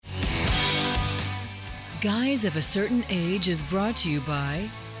Guys of a Certain Age is brought to you by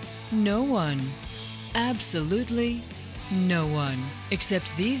no one. Absolutely no one.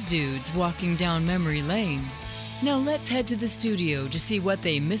 Except these dudes walking down memory lane. Now let's head to the studio to see what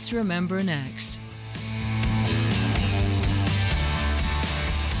they misremember next.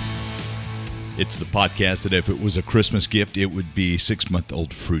 It's the podcast that if it was a Christmas gift, it would be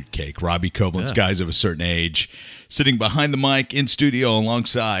 6-month-old fruitcake. Robbie Koblenz, Guys of a Certain Age, sitting behind the mic in studio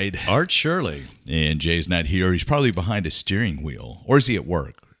alongside Art Shirley. And Jay's not here. He's probably behind a steering wheel. Or is he at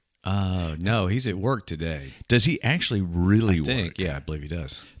work? No, he's at work today. Does he actually really I think, work? Yeah, I believe he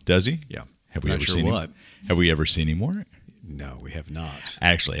does. Does he? Yeah. Have we Not ever sure seen what. him? Have we ever seen him work? No, we have not.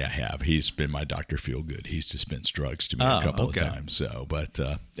 Actually, I have. He's been my Dr. Feelgood. He's dispensed drugs to me a couple of okay. times. So, but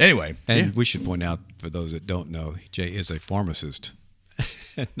anyway. And we should point out, for those that don't know, Jay is a pharmacist,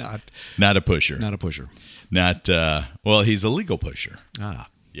 not a pusher. not a pusher. Well, he's a legal pusher. Ah,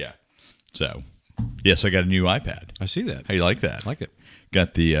 Yeah. So, yes, I got a new iPad. I see that. How you like that? I like it.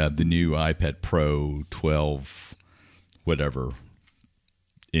 Got the new iPad Pro 12 whatever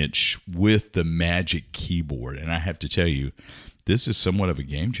inch with the Magic Keyboard, and I have to tell you, this is somewhat of a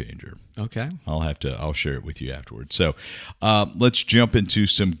game changer. Okay. I'll share it with you afterwards. So, let's jump into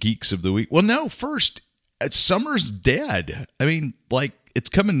some geeks of the week. Well, no, first, summer's dead. I mean, like, it's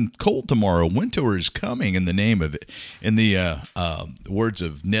coming cold tomorrow. Winter is coming in the name of it. In the words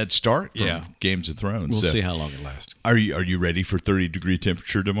of Ned Stark from Games of Thrones. We'll So, see how long it lasts. Are you ready for 30-degree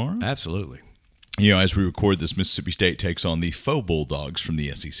temperature tomorrow? Absolutely. You know, as we record this, Mississippi State takes on the faux Bulldogs from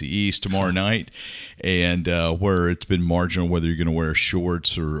the SEC East tomorrow night, and where it's been marginal whether you're going to wear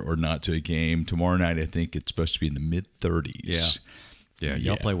shorts or not to a game. Tomorrow night, I think it's supposed to be in the mid-30s. Yeah.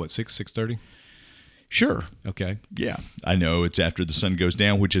 Y'all play, what, 6:30? Sure. Okay. Yeah. I know it's after the sun goes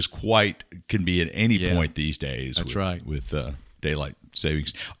down, which is can be at any point these days. That's right. With daylight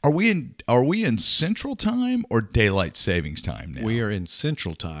savings. Are we in Central Time or daylight savings time now? We are in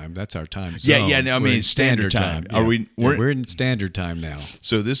Central Time. That's our time zone. Yeah. No, I We're mean in Standard Time. Yeah. Are we? We're in Standard Time now.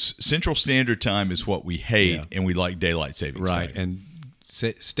 So this Central Standard Time is what we hate, and we like daylight savings time. Right, and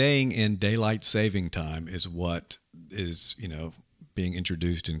staying in daylight saving time is what is, being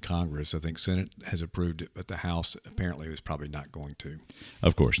introduced in Congress. I think Senate has approved it, but the House apparently is probably not going to.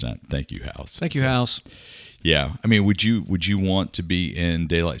 Of course not. Thank you, House. Thank you, House. Yeah, I mean, would you want to be in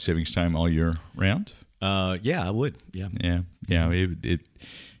daylight savings time all year round? Yeah, I would. Yeah. Yeah.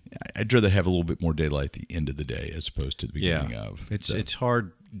 I'd rather have a little bit more daylight at the end of the day as opposed to the beginning of. It's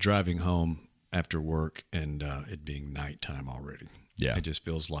hard driving home after work and it being nighttime already. Yeah. It just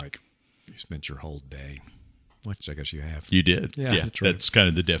feels like you spent your whole day, which I guess you have. You did. Yeah, that's right. That's kind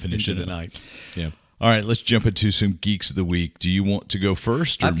of the definition Into the of it. night. Yeah. All right, let's jump into some geeks of the week. Do you want to go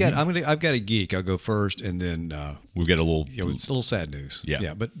first? Or I've got a geek. I'll go first, and then we've got a little. It's a little sad news.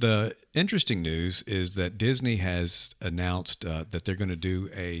 Yeah. But the interesting news is that Disney has announced that they're going to do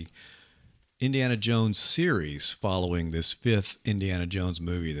a Indiana Jones series following this 5th Indiana Jones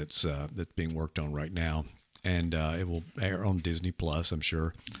movie that's being worked on right now, and it will air on Disney Plus, I'm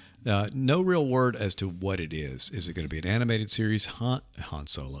sure. No real word as to what it is. Is it going to be an animated series? Han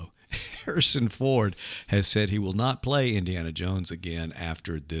Solo. Harrison Ford has said he will not play Indiana Jones again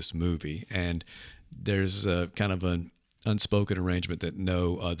after this movie, and there's kind of an unspoken arrangement that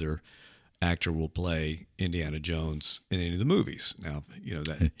no other actor will play Indiana Jones in any of the movies. Now,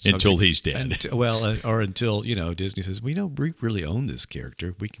 that until he's dead. Or until Disney says we really own this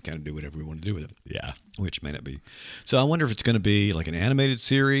character. We can kind of do whatever we want to do with him. Yeah. Which may not be. So I wonder if it's going to be like an animated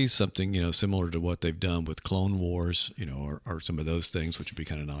series, something similar to what they've done with Clone Wars, or some of those things, which would be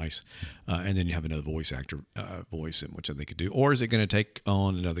kind of nice. And then you have another voice actor voice him, which I think could do. Or is it going to take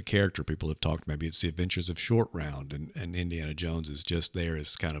on another character? People have talked. Maybe it's the Adventures of Short Round, and Indiana Jones is just there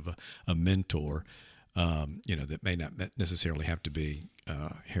as kind of a mentor. That may not necessarily have to be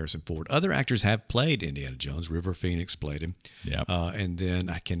Harrison Ford. Other actors have played Indiana Jones. River Phoenix played him. Yeah. And then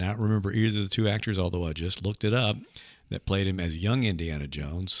I cannot remember either of the two actors, although I just looked it up, that played him as young Indiana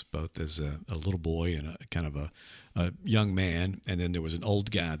Jones, both as a little boy and a kind of a young man. And then there was an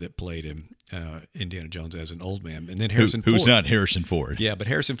old guy that played him, Indiana Jones, as an old man. And then Harrison Ford. Who's not Harrison Ford. Yeah, but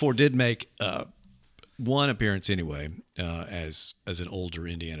Harrison Ford did make one appearance anyway, as an older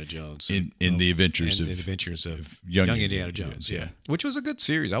Indiana Jones in the Adventures of young Indiana Jones. Yeah, which was a good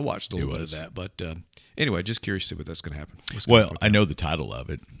series. I watched a little bit of that, but anyway, just curious to see what that's going to happen. Well, I know the title of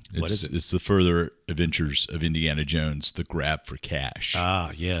it. What is it? It's the Further Adventures of Indiana Jones: The Grab for Cash.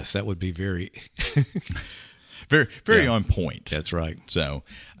 Ah, yes, that would be very, very on point. That's right. So,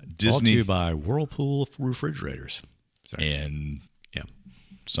 Brought Disney to you by Whirlpool refrigerators. and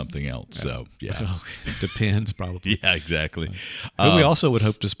something else. So yeah, Depends, probably. yeah, exactly. But we also would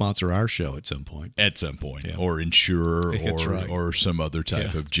hope to sponsor our show at some point. At some point, or insurer, That's or right. or some other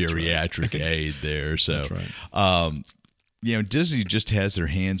type of geriatric aid there. So, That's right. Disney just has their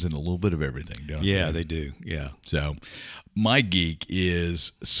hands in a little bit of everything, don't they? Yeah, they do. Yeah. So, my geek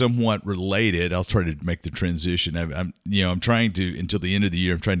is somewhat related. I'll try to make the transition. I'm trying to, until the end of the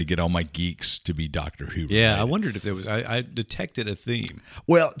year, I'm trying to get all my geeks to be Doctor Who related. Yeah, I wondered if there was. I detected a theme.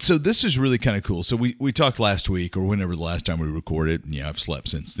 Well, so this is really kind of cool. So we talked last week, or whenever the last time we recorded, and I've slept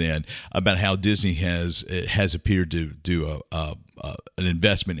since then, about how Disney has appeared to do an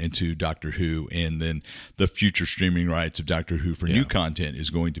investment into Doctor Who, and then the future streaming rights of Doctor Who for new content is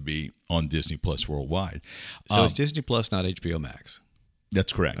going to be on Disney Plus worldwide. So it's Disney Plus, not HBO Max.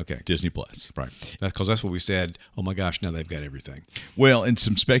 That's correct. Okay. Disney Plus. Right. Because that's what we said. Oh my gosh, now they've got everything. Well, and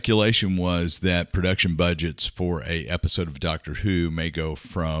some speculation was that production budgets for a episode of Doctor Who may go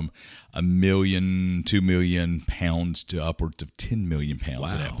from £1 million, £2 million to upwards of £10 million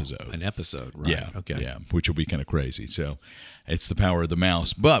an episode. An episode, right? Yeah. Okay. Yeah, which will be kind of crazy. So it's the power of the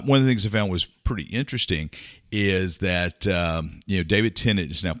mouse. But one of the things I found was pretty interesting is that David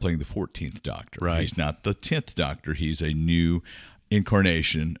Tennant is now playing the 14th Doctor. Right. He's not the 10th Doctor. He's a new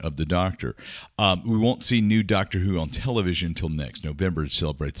incarnation of the Doctor. We won't see new Doctor Who on television until next November to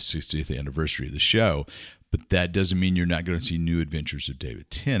celebrate the 60th anniversary of the show. But that doesn't mean you're not going to see new adventures of David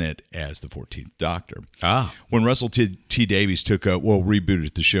Tennant as the 14th Doctor. When Russell T. Davies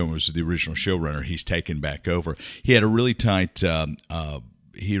rebooted the show and was the original showrunner, he's taken back over. He had a really tight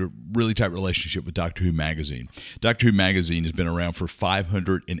relationship with Doctor Who Magazine. Doctor Who Magazine has been around for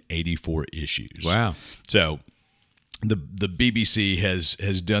 584 issues. Wow. So the BBC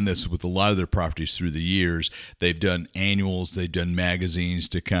has done this with a lot of their properties through the years. They've done annuals, they've done magazines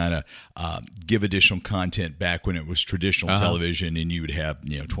to kind of give additional content back when it was traditional television, and you would have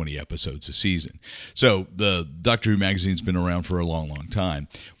 20 episodes a season. So the Doctor Who magazine's been around for a long, long time.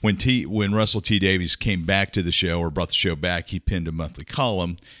 When Russell T. Davies came back to the show, or brought the show back, he penned a monthly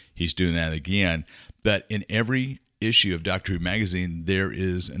column. He's doing that again, but in every issue of Doctor Who magazine, there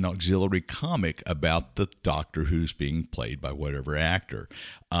is an auxiliary comic about the Doctor who's being played by whatever actor,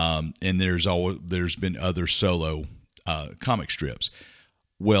 and there's been other solo comic strips.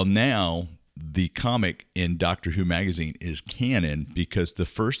 Well, now the comic in Doctor Who magazine is canon because the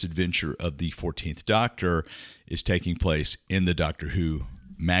first adventure of the 14th Doctor is taking place in the Doctor Who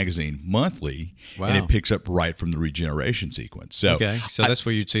magazine monthly, and it picks up right from the regeneration sequence. So that's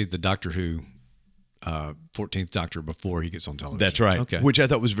where you'd see the Doctor Who 14th Doctor before he gets on television. That's right. Okay. Which I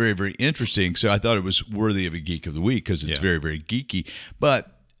thought was very, very interesting. So I thought it was worthy of a Geek of the Week because it's very, very geeky.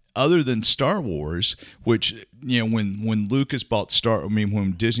 But other than Star Wars, which, when Lucas bought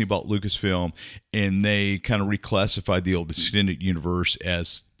when Disney bought Lucasfilm, and they kind of reclassified the old extended universe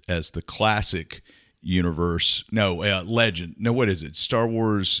as the classic universe. Legend. No, what is it? Star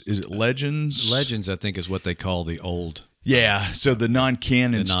Wars, is it Legends? Legends, I think, is what they call the old. Yeah, so the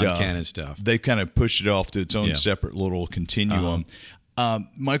non-canon stuff. They've kind of pushed it off to its own separate little continuum.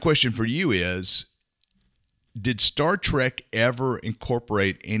 My question for you is, did Star Trek ever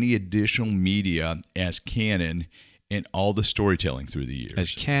incorporate any additional media as canon in all the storytelling through the years?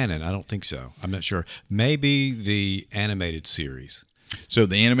 As canon, I don't think so. I'm not sure. Maybe the animated series. So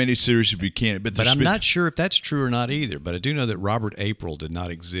the animated series would be canon, but I'm not sure if that's true or not either. But I do know that Robert April did not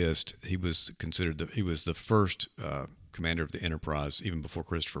exist. He was considered the first commander of the Enterprise, even before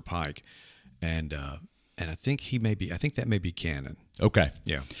Christopher Pike, and I think that may be canon. Okay,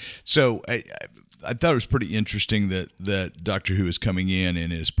 yeah. So I thought it was pretty interesting that Doctor Who is coming in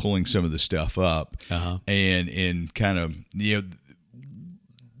and is pulling some of the stuff up, and kind of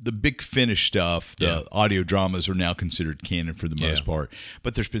the Big Finish stuff, the audio dramas are now considered canon for the most part.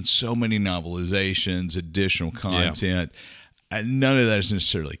 But there's been so many novelizations, additional content. None of that is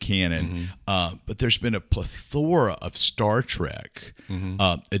necessarily canon. But there's been a plethora of Star Trek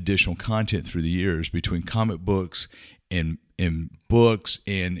additional content through the years between comic books and books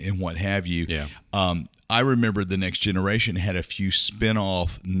and what have you. Yeah. I remember The Next Generation had a few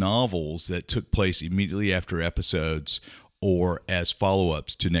spin-off novels that took place immediately after episodes or as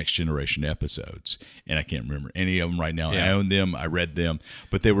follow-ups to Next Generation episodes. And I can't remember any of them right now. Yeah. I own them, I read them,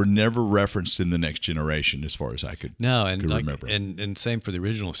 but they were never referenced in The Next Generation as far as I could remember. And same for the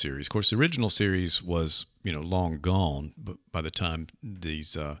original series. Of course, the original series was, long gone but by the time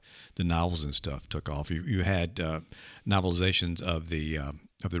these the novels and stuff took off. You had novelizations of the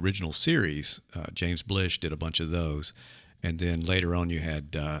original series. James Blish did a bunch of those. And then later on, you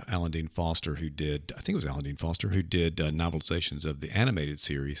had Alan Dean Foster, who did novelizations of the animated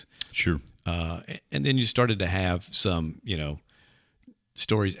series. Sure. And then you started to have some,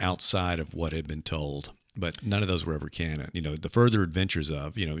 stories outside of what had been told. But none of those were ever canon. The Further Adventures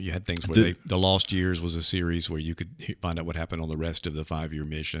of, you had things where The Lost Years was a series where you could find out what happened on the rest of the 5-year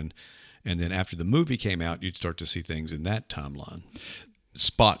mission. And then after the movie came out, you'd start to see things in that timeline.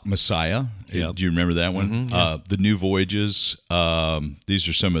 Spock Messiah. Yep. Do you remember that one? Mm-hmm, yeah. The New Voyages. These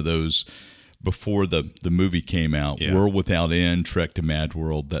are some of those before the movie came out. Yeah. World Without End, Trek to Mad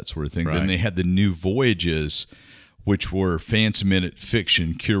World, that sort of thing. Right. Then they had the New Voyages, which were fan-submitted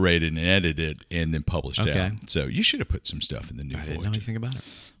fiction, curated and edited, and then published Okay. out. So you should have put some stuff in the New I Voyages. didn't know anything about it.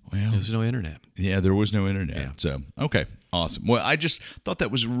 Well, There's no internet. yeah, there was no internet. Yeah. So, okay, awesome. Well, I just thought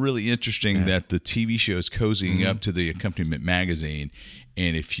that was really interesting that the TV show is cozying up to the accompaniment magazine.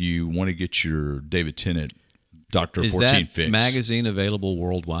 And if you want to get your David Tennant Dr. Is 14 that fix. magazine available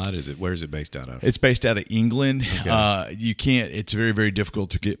worldwide? Where is it based out of? It's based out of England. You can't. It's very, very difficult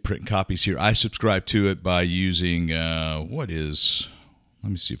to get print copies here. I subscribe to it by using Let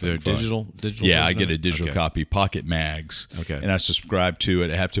me see if They're I can find- digital. Yeah, I version get of a it? digital Okay. copy, Pocket Mags. Okay. And I subscribe to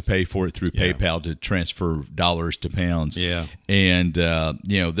it. I have to pay for it through Yeah. PayPal to transfer dollars to pounds. Yeah. And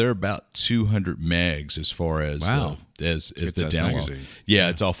they're about 200 megs as far as Wow. as the good-sized download. magazine. Yeah,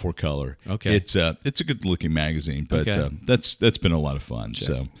 it's all 4-color. Okay. It's a good looking magazine, but Okay. that's been a lot of fun.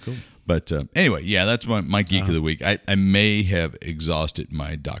 So Cool. But anyway, yeah, that's my geek of the week. I may have exhausted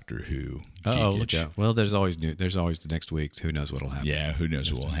my Doctor Who. Oh, geekage. look out! Well, there's always the next week. Who knows what'll happen? Yeah, who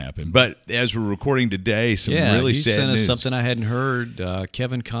knows what will happen. But as we're recording today, some Yeah, really you sad sent us news. something I hadn't heard.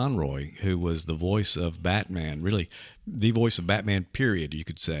 Kevin Conroy, who was the voice of Batman, really the voice of Batman, period, you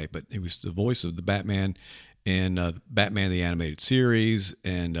could say. But he was the voice of the Batman in Batman the Animated Series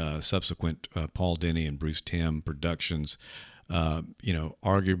and subsequent Paul Dini and Bruce Timm productions.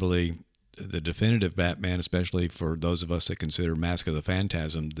 Arguably the definitive Batman, especially for those of us that consider Mask of the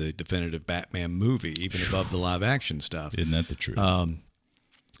Phantasm the definitive Batman movie, even above the live action stuff. Isn't that the truth?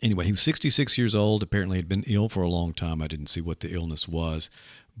 Anyway, he was 66 years old. Apparently, had been ill for a long time. I didn't see what the illness was,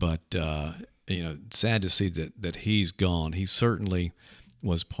 but sad to see that he's gone. He certainly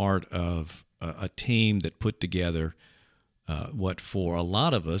was part of a team that put together what for a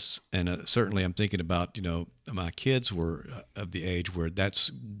lot of us, and certainly I'm thinking about, my kids were of the age where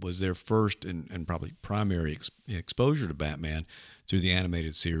was their first and probably primary exposure to Batman through the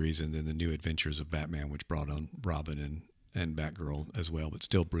animated series and then the New Adventures of Batman, which brought on Robin and Batgirl as well, but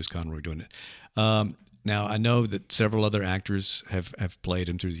still Bruce Conroy doing it. Now, I know that several other actors have played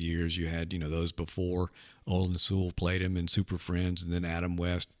him through the years. You had, those before. Olin Sewell played him in Super Friends, and then Adam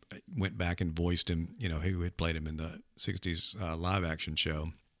West went back and voiced him, who had played him in the 60s live action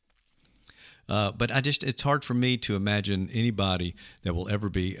show. But it's hard for me to imagine anybody that will ever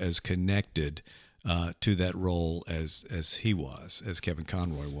be as connected to that role as he was, as Kevin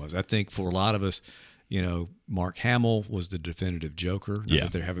Conroy was. I think for a lot of us, Mark Hamill was the definitive Joker. Not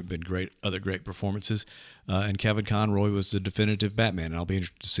that there haven't been other great performances. And Kevin Conroy was the definitive Batman. And I'll be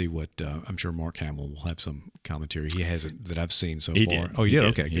interested to see what, I'm sure Mark Hamill will have some commentary. He hasn't that I've seen so far. Did. Oh, he did?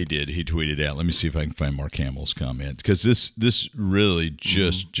 Okay, He good. did. He tweeted out. Let me see if I can find Mark Hamill's comment, because this really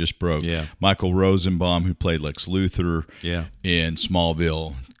just broke. Yeah. Michael Rosenbaum, who played Lex Luthor Yeah. in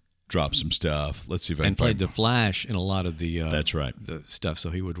Smallville, dropped some stuff. Let's see if I can And played find the Flash in a lot of the That's right. the stuff. So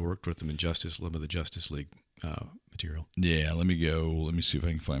he would work with them in some of the Justice League material. Yeah, let me go. Let me see if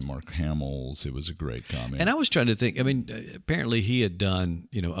I can find Mark Hamill's. It was a great comment. And I was trying to think. I mean, apparently he had done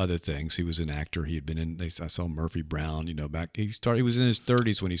other things. He was an actor. He had been in. I saw Murphy Brown. Back he was in his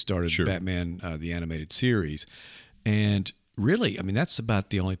 30s when he started Batman the animated series, and really, I mean, that's about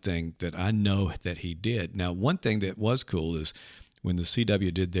the only thing that I know that he did. Now, one thing that was cool is when the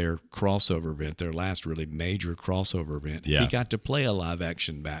CW did their crossover event, their last really major crossover event, he got to play a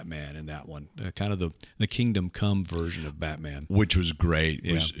live-action Batman in that one, kind of the Kingdom Come version of Batman. Which was great.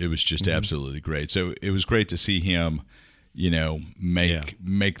 Yeah. It was just absolutely great. So it was great to see him,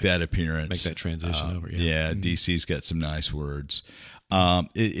 make that appearance. Make that transition over. Yeah, DC's got some nice words.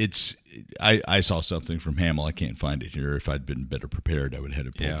 I saw something from Hamill. I can't find it here. If I'd been better prepared, I would have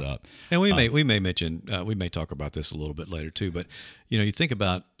had it pulled up. And we may mention we may talk about this a little bit later too. But you think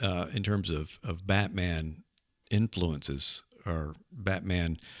about in terms of Batman influences or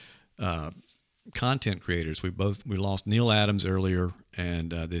Batman content creators. We lost Neil Adams earlier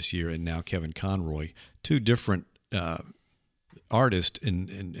and this year, and now Kevin Conroy, two different artists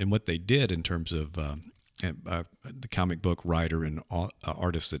in what they did in terms of the comic book writer and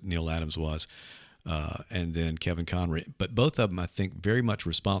artist that Neil Adams was, and then Kevin Conroy. But both of them, I think, very much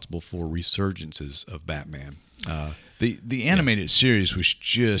responsible for resurgences of Batman. The animated series was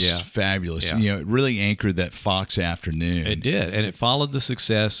just fabulous. Yeah. It really anchored that Fox afternoon. It did, and it followed the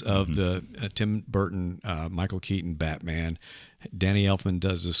success of the Tim Burton, Michael Keaton Batman. Danny Elfman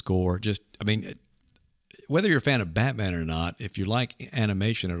does the score. Just, I mean, whether you're a fan of Batman or not, if you like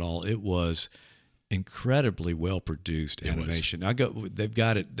animation at all, it was incredibly well produced animation. They've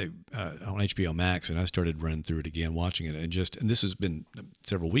got it on HBO Max, and I started running through it again, watching it, and this has been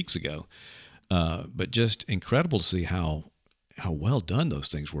several weeks ago, but just incredible to see how well done those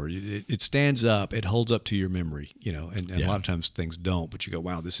things were. It stands up, it holds up to your memory, and a lot of times things don't, but you go,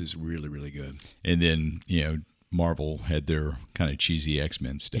 wow, this is really, really good. And then, Marvel had their kind of cheesy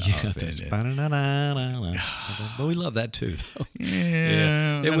X-Men stuff. Yeah, but we love that too, though.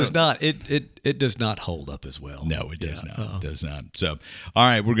 Yeah. It was not. It does not hold up as well. No, it does not. It does not. So, all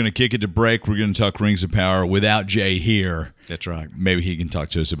right, we're going to kick it to break. We're going to talk Rings of Power without Jay here. That's right. Maybe he can talk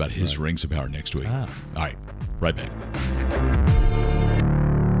to us about his Rings of Power next week. All right, right back.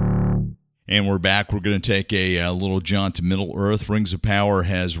 And we're back. We're going to take a little jaunt to Middle Earth. Rings of Power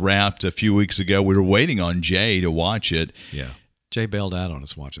has wrapped a few weeks ago. We were waiting on Jay to watch it. Yeah. Jay bailed out on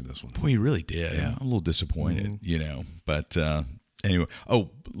us watching this one. Boy, he really did. Yeah. I'm a little disappointed, But anyway,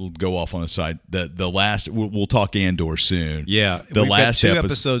 we'll go off on a side. The last, we'll talk Andor soon. Yeah. We've got two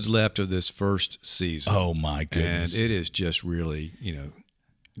episodes left of this first season. Oh, my goodness. And it is just really,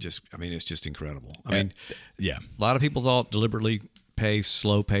 it's just incredible. A lot of people thought deliberately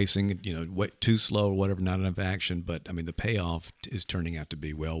slow pacing, too slow or whatever, not enough action. But I mean, the payoff is turning out to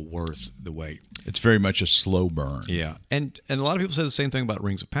be well worth the wait. It's very much a slow burn. Yeah, and a lot of people say the same thing about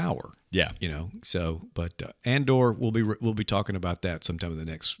Rings of Power. Yeah, So, but Andor, we'll be talking about that sometime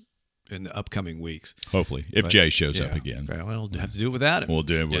in the upcoming weeks. Hopefully, if Jay shows up again. Well, we'll have to do it without him. We'll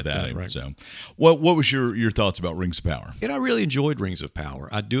do it without him. Right. So, what was your thoughts about Rings of Power? I really enjoyed Rings of Power.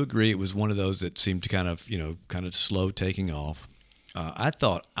 I do agree it was one of those that seemed to kind of slow taking off. I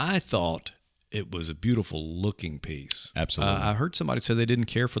thought it was a beautiful looking piece. Absolutely. I heard somebody say they didn't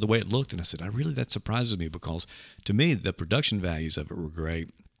care for the way it looked, and I said, that surprises me because to me the production values of it were great,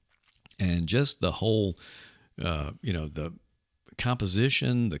 and just the whole, the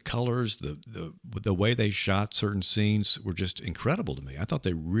composition, the colors, the way they shot certain scenes were just incredible to me. I thought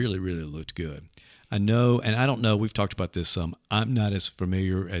they really, really looked good. I know, and I don't know. We've talked about this some. I'm not as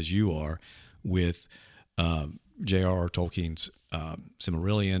familiar as you are with J.R.R. Tolkien's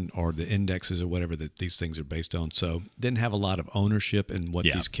Silmarillion or the indexes or whatever that these things are based on. So didn't have a lot of ownership in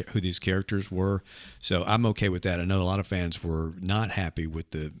who these characters were. So I'm okay with that. I know a lot of fans were not happy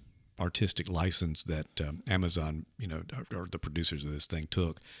with the artistic license that Amazon, or the producers of this thing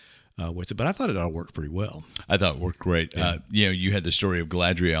took with it. But I thought it all worked pretty well. I thought it worked great. Yeah. You had the story of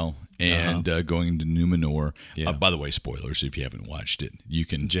Galadriel and going to Numenor. Yeah. By the way, spoilers if you haven't watched it. You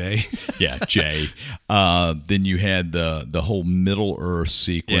can Jay. Yeah, Jay. Then you had the whole Middle Earth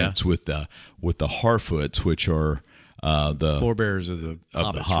sequence with the Harfoots, which are the forebears of the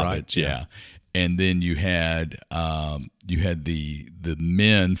hobbits. Right? Yeah. And then you had the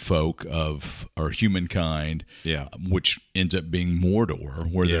men folk of or humankind, which ends up being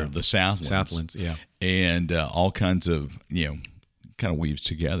Mordor, where they're the Southlands. Southlands, yeah, and all kinds of kind of weaves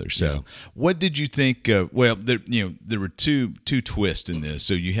together. So, what did you think? Well, there were two twists in this.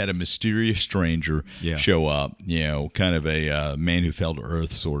 So you had a mysterious stranger show up, kind of a man who fell to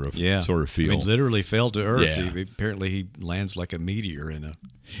earth sort of feel. I mean, literally fell to earth. Yeah. Apparently, he lands like a meteor in a.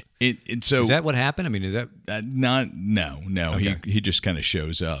 So is that what happened? I mean, is that no? Okay. He just kind of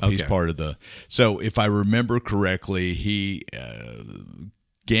shows up. Okay. He's part of the. So if I remember correctly, he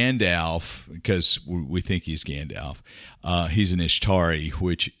Gandalf, because we think he's Gandalf. He's an Ishtari,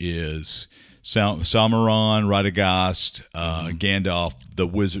 which is Sauron, Radagast, Gandalf, the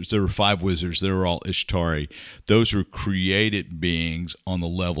wizards. There were 5 wizards. They were all Ishtari. Those were created beings on the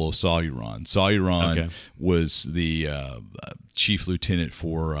level of Sauron. Sauron was the chief lieutenant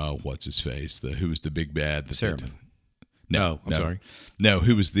for what's his face, who was the big bad. Saruman. I'm sorry. No,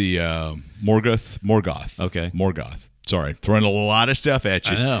 who was the Morgoth? Okay, Morgoth. Sorry, throwing a lot of stuff at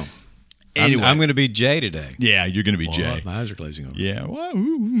you. I know. Anyway, I'm going to be Jay today. Yeah, you're going to be Jay. My eyes are glazing over. Yeah. Well,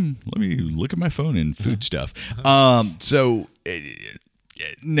 let me look at my phone and food stuff.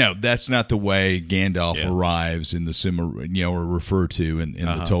 No, that's not the way Gandalf arrives in the or referred to in the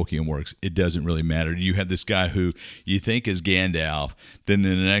Tolkien works. It doesn't really matter. You have this guy who you think is Gandalf. Then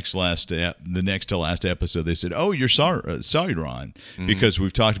in the next to last episode, they said, "Oh, you're Sauron," because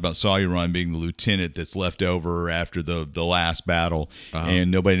we've talked about Sauron being the lieutenant that's left over after the last battle, and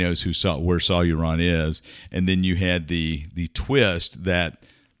nobody knows where Sauron is. And then you had the twist that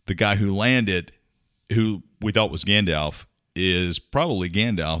the guy who landed, who we thought was Gandalf, is probably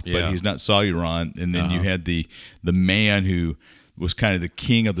Gandalf, but he's not Sauron. And then you had the man who was kind of the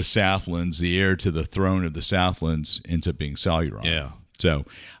king of the Southlands, the heir to the throne of the Southlands, ends up being Sauron. Yeah. So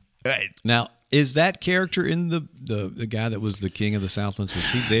now Is that character in the guy that was the king of the Southlands? Was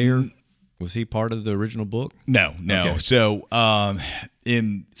he there? Was he part of the original book? No. Okay. So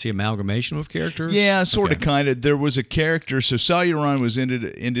in Is he amalgamation of characters? yeah, sort of, Okay. kind of. There was a character. So Saruman was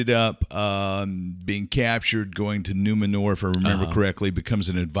ended up being captured, going to Numenor, if I remember correctly. Becomes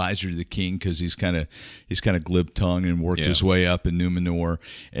an advisor to the king because he's kind of glib tongued and worked his way up in Numenor,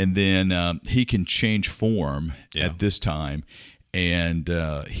 and then he can change form at this time, and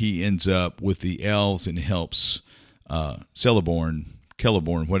he ends up with the elves and helps Celeborn,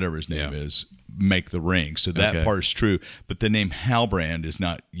 whatever his name is, make the ring. So that part is true. But the name Halbrand is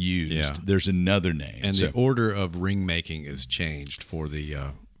not used. Yeah. There's another name. And So- the order of ring making is changed for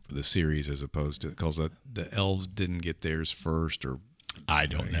the series as opposed to because the elves didn't get theirs first, or I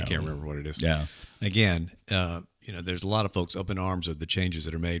don't know. I can't remember what it is. Yeah. Again, there's a lot of folks up in arms of the changes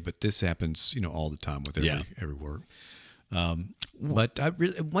that are made, but this happens, all the time with every work. But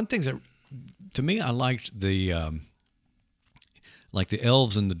one thing that to me, I liked the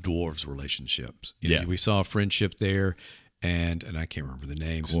elves and the dwarves relationships. We saw a friendship there, and I can't remember the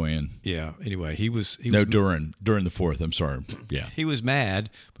names. Goyen. Yeah. Anyway, he was Durin the Fourth. I'm sorry. Yeah. he was mad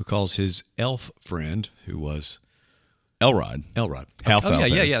because his elf friend, who was Elrod.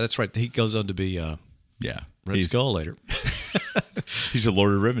 Halfdan. Yeah. That's right. He goes on to be Yeah. Red Skull later. He's a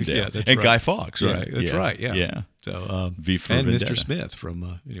Lord of Rivendell. Yeah, that's and right. Guy Fawkes, right? Yeah, that's right. Yeah. Yeah. So V for and Vendetta. Mr. Smith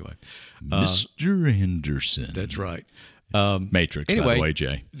from anyway. Mr. Henderson. That's right. Matrix, Anyway, by the way,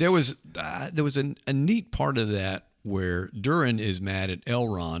 Jay. There was a neat part of that where Durin is mad at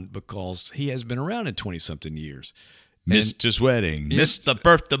Elrond because he has been around in 20-something years. Missed his wedding. Missed the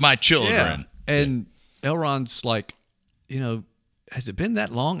birth of my children. Yeah. And Elrond's like, has it been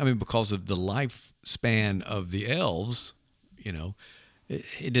that long? I mean, because of the lifespan of the elves,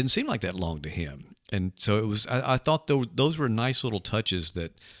 it didn't seem like that long to him. And so it was. I thought those were nice little touches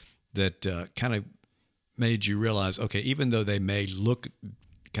that kind of made you realize, okay, even though they may look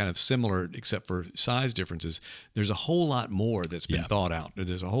kind of similar except for size differences, there's a whole lot more that's been thought out.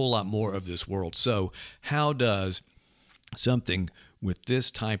 There's a whole lot more of this world. So how does something with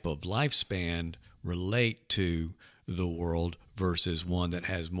this type of lifespan relate to the world versus one that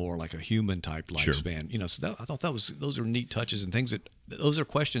has more like a human type lifespan? So I thought those are neat touches and things those are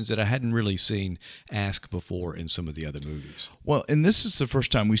questions that I hadn't really seen asked before in some of the other movies. Well, and this is the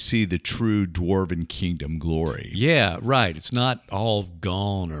first time we see the true Dwarven Kingdom glory. Yeah, right. It's not all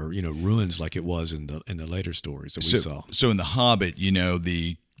gone or ruins like it was in the later stories that we saw. So in The Hobbit,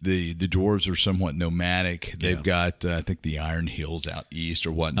 the dwarves are somewhat nomadic. They've got, I think, the Iron Hills out east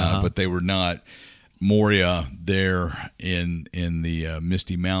or whatnot, but they were not. Moria there in the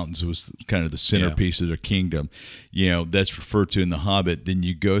Misty Mountains was kind of the centerpiece of their kingdom. That's referred to in The Hobbit. Then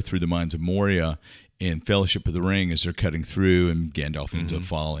you go through the mines of Moria in Fellowship of the Ring as they're cutting through, and Gandalf ends up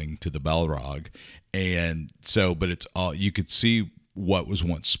falling to the Balrog. And so, but it's all, you could see what was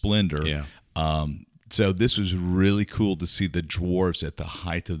once splendor. Yeah. So this was really cool to see the dwarves at the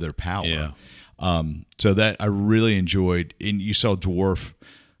height of their power. Yeah. So that I really enjoyed. And you saw dwarf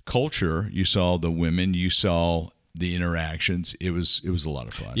culture, you saw the women, you saw the interactions. It was a lot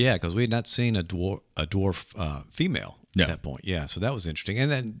of fun. Yeah, because we had not seen a dwarf female No. at that point. Yeah, so that was interesting.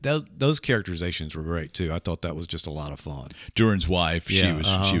 And then those characterizations were great too. I thought that was just a lot of fun. Durin's wife, Yeah,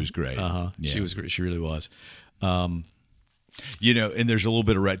 she was great. Yeah. She was great. She really was. And there's a little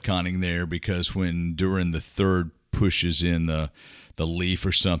bit of retconning there because when Durin the Third pushes in the leaf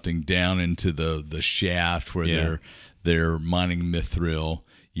or something down into the shaft where they're mining mithril,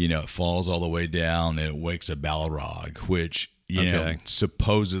 it falls all the way down and it wakes up Balrog, which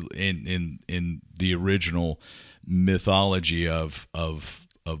supposedly in the original mythology of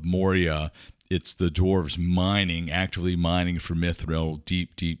Moria, it's the dwarves actively mining for mithril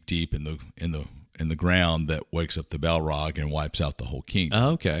deep in the ground that wakes up the Balrog and wipes out the whole kingdom.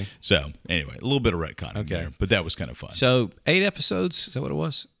 Oh, okay. So anyway, a little bit of retconning there, but that was kind of fun. So 8 episodes, is that what it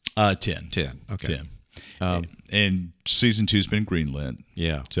was? 10. 10. Okay. 10. And season 2's been greenlit.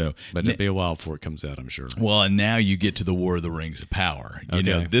 Yeah. So, but it'll be a while before it comes out, I'm sure. Well, and now you get to the War of the Rings of Power.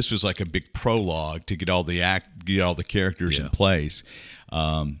 This was like a big prologue to get all the characters in place.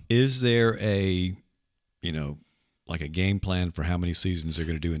 Is there a, like a game plan for how many seasons they're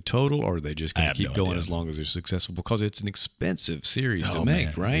going to do in total, or are they just going to keep going as long as they're successful? Because it's an expensive series to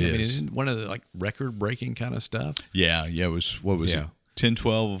make, right? It I mean, is. isn't one of the record-breaking kind of stuff? Yeah. It was, what was it? 10,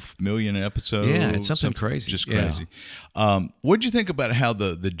 12 million episodes. Yeah, it's something crazy. Just crazy. What did you think about how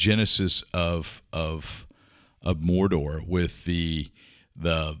the genesis of Mordor with the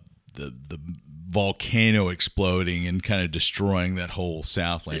volcano exploding and kind of destroying that whole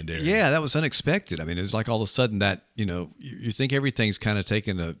Southland area. Yeah, that was unexpected. I mean, it was like all of a sudden that, you think everything's kind of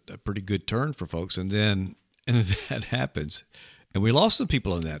taken a pretty good turn for folks, and then that happens. And we lost some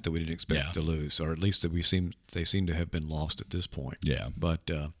people in that we didn't expect to lose, or at least that they seem to have been lost at this point. Yeah. But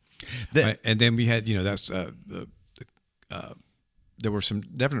and then we had, there were some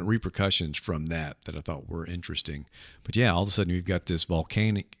definite repercussions from that I thought were interesting. But yeah, all of a sudden we've got this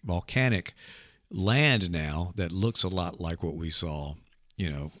volcanic land now that looks a lot like what we saw,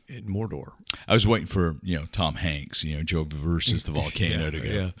 in Mordor. I was waiting for, Tom Hanks, Joe versus the volcano to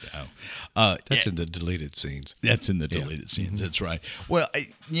go. Yeah. That's in the deleted scenes. That's in the deleted scenes. Mm-hmm. That's right. Well,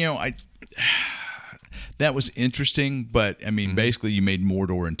 that was interesting, but I mean, basically you made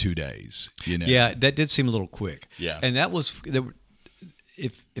Mordor in 2 days, Yeah, that did seem a little quick. Yeah. And that was,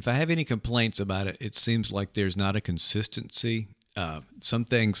 if I have any complaints about it, it seems like there's not a consistency. Some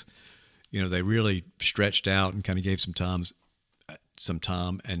things, they really stretched out and kind of gave some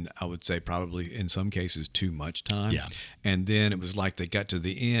time, and I would say probably in some cases too much time. Yeah. And then it was like they got to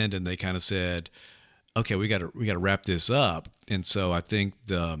the end and they kind of said, okay, we got to wrap this up. And so I think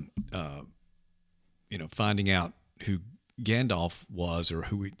the finding out who Gandalf was, or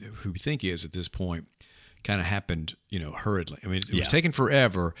who we think he is at this point, kind of happened, hurriedly. I mean, it was taking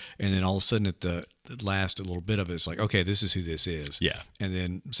forever, and then all of a sudden at the last a little bit of it, it's like, okay, this is who this is. Yeah. And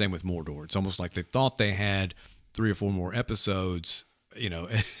then same with Mordor. It's almost like they thought they had 3 or 4 more episodes, and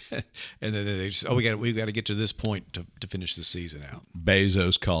then they just, we got to get to this point to finish the season out.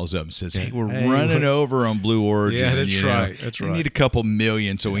 Bezos calls up and says, "Hey, we're running over on Blue Origin. Yeah, that's right. That's right. We need a couple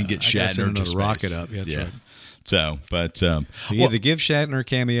million so we can get Shatner to a rocket up. Yeah, that's right. So, but either give Shatner a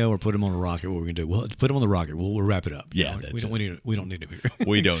cameo or put him on a rocket. What we're gonna do? Well, put him on the rocket. We'll wrap it up. Yeah, we don't need him here.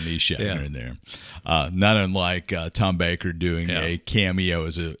 We don't need Shatner in there. Not unlike Tom Baker doing a cameo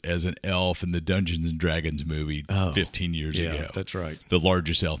as an elf in the Dungeons and Dragons movie 15 years ago. That's right. The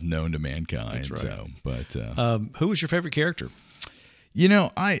largest elf known to mankind. That's right. So, but who was your favorite character?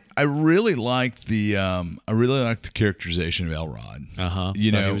 I really liked the characterization of Elrond. He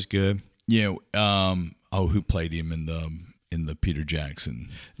was good. Who played him in the Peter Jackson?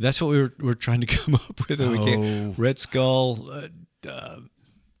 That's what we were trying to come up with. We can't. Red Skull.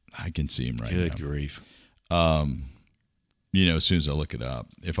 I can see him right now. Good grief. As soon as I look it up,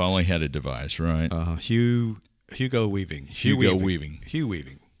 if I only had a device, right? Hugo Weaving. Hugo Weaving.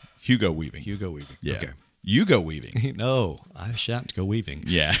 Yeah. Okay. Hugo Weaving. No, I shan't go weaving.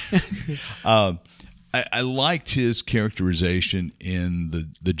 Yeah. I liked his characterization in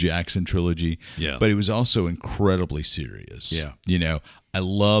the Jackson trilogy, but he was also incredibly serious. Yeah. I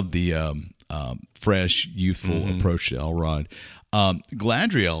love the fresh, youthful approach to Elrond.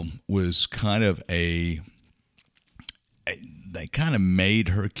 Galadriel was kind of they kind of made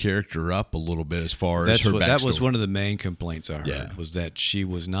her character up a little bit as far as her backstory. That was one of the main complaints I heard, was that she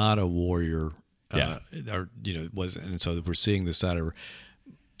was not a warrior, and so we're seeing this side of her.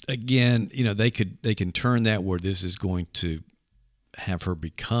 Again, they can turn that where this is going to have her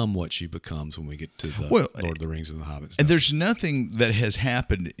become what she becomes when we get to the Lord of the Rings and the Hobbit stuff. And there's nothing that has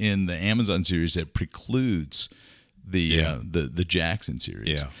happened in the Amazon series that precludes the Jackson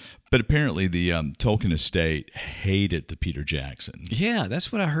series. Yeah. But apparently the Tolkien estate hated the Peter Jackson. Yeah,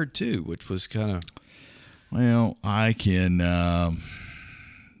 that's what I heard too, which was kind of... Well, I can kind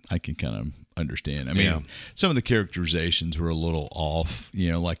of understand. I mean, some of the characterizations were a little off,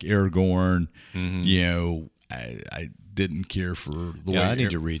 like Aragorn, I didn't care for the way... I need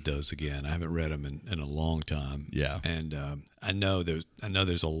to read those again. I haven't read them in a long time. Yeah. And I know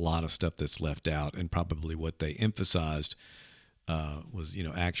there's a lot of stuff that's left out, and probably what they emphasized was,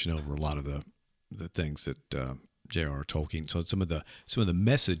 action over a lot of the things that J.R.R. Tolkien. So some of the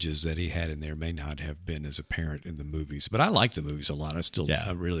messages that he had in there may not have been as apparent in the movies. But I like the movies a lot. I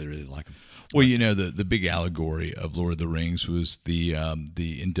really, really like them. Well, the big allegory of Lord of the Rings was the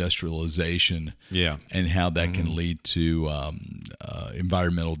industrialization, and how that can lead to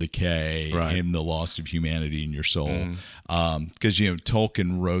environmental decay and the loss of humanity in your soul. Because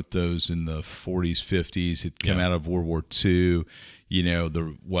Tolkien wrote those in the 40s, 50s. It came out of World War II.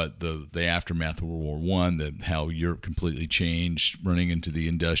 The aftermath of World War I, how Europe completely changed, running into the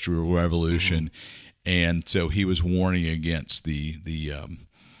Industrial Revolution, and so he was warning against the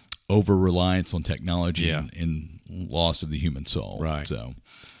over reliance on technology and loss of the human soul. Right. So,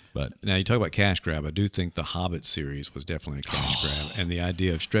 but now you talk about cash grab. I do think the Hobbit series was definitely a cash grab, and the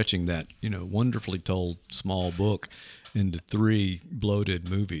idea of stretching that wonderfully told small book into 3 bloated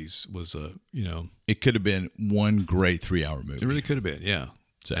movies was it could have been one great 3-hour movie. It really could have been, yeah.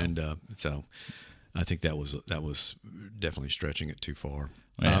 So. And I think that was definitely stretching it too far.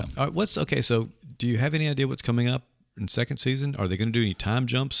 Yeah. So do you have any idea what's coming up in second season? Are they going to do any time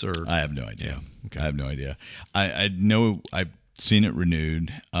jumps or? I have no idea. Yeah. Okay. I have no idea. I know I've seen it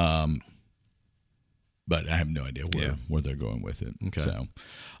renewed, but I have no idea where they're going with it. Okay. So,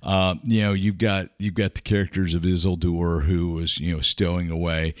 you've got the characters of Isildur, who was stowing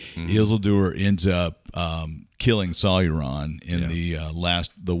away. Isildur ends up killing Sauron in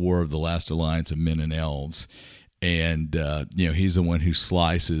the War of the Last Alliance of Men and Elves, and he's the one who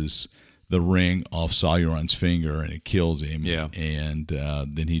slices the ring off Sauron's finger, and it kills him. Yeah. And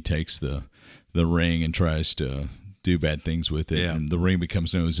then he takes the ring and tries to do bad things with it, and the ring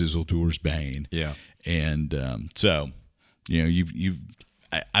becomes known as Isildur's Bane. Yeah. And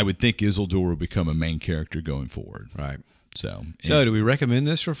I would think Isildur will become a main character going forward. Right. So do we recommend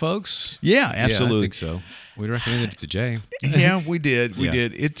this for folks? Yeah, absolutely. Yeah, I think so. We recommended it to Jay. Yeah, we did. We Yeah.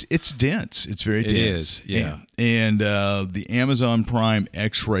 did. It's dense. It's very dense. It is, yeah. And the Amazon Prime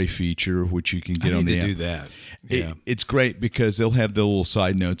X-ray feature, which you can get I on need the to do that. Yeah. It's great because they'll have the little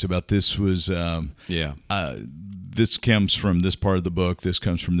side notes about this was this comes from this part of the book. This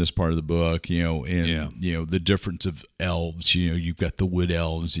comes from this part of the book. The difference of elves. You've got the wood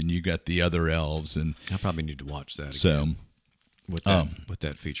elves and you got the other elves, and I probably need to watch that so. again with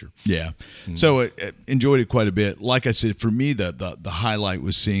that feature. Yeah, so I enjoyed it quite a bit. Like I said, for me, the highlight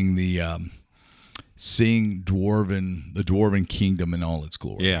was seeing the Dwarven Kingdom in all its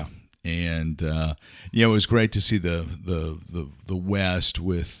glory. Yeah, and it was great to see the West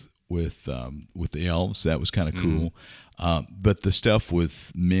with the elves. That was kind of cool. But the stuff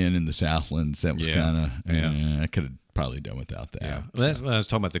with men in the Southlands, that was kind of I could have probably done without that. Yeah, well, that's when I was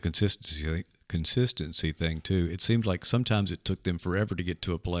talking about the consistency thing too. It seemed like sometimes it took them forever to get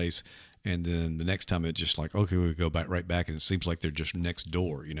to a place, and then the next time it's just like, okay, we go right back, and it seems like they're just next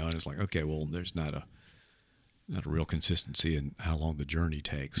door, and it's like, okay, well, there's not a real consistency in how long the journey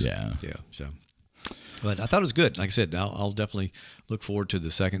takes. Yeah. So, but I thought it was good. Like I said, I'll definitely look forward to the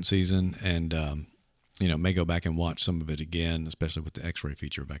second season, and may go back and watch some of it again, especially with the X-ray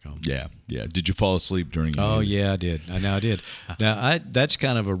feature back on. Yeah. Did you fall asleep during? Oh yeah, I did. I did. Now that's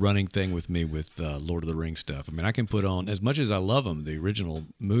kind of a running thing with me with Lord of the Rings stuff. I mean, I can put on, as much as I love them, the original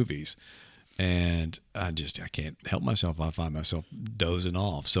movies, and I can't help myself. I find myself dozing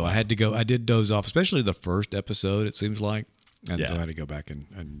off. So I did doze off, especially the first episode. It seems like. And so I had to go back and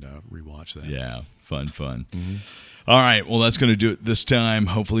rewatch that. Yeah, fun. Mm-hmm. All right, well, that's going to do it this time.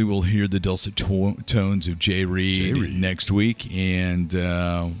 Hopefully, we'll hear the dulcet tones of Jay Reed next week. And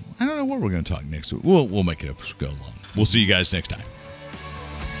I don't know what we're going to talk next week. We'll make it up as we go along. We'll see you guys next time.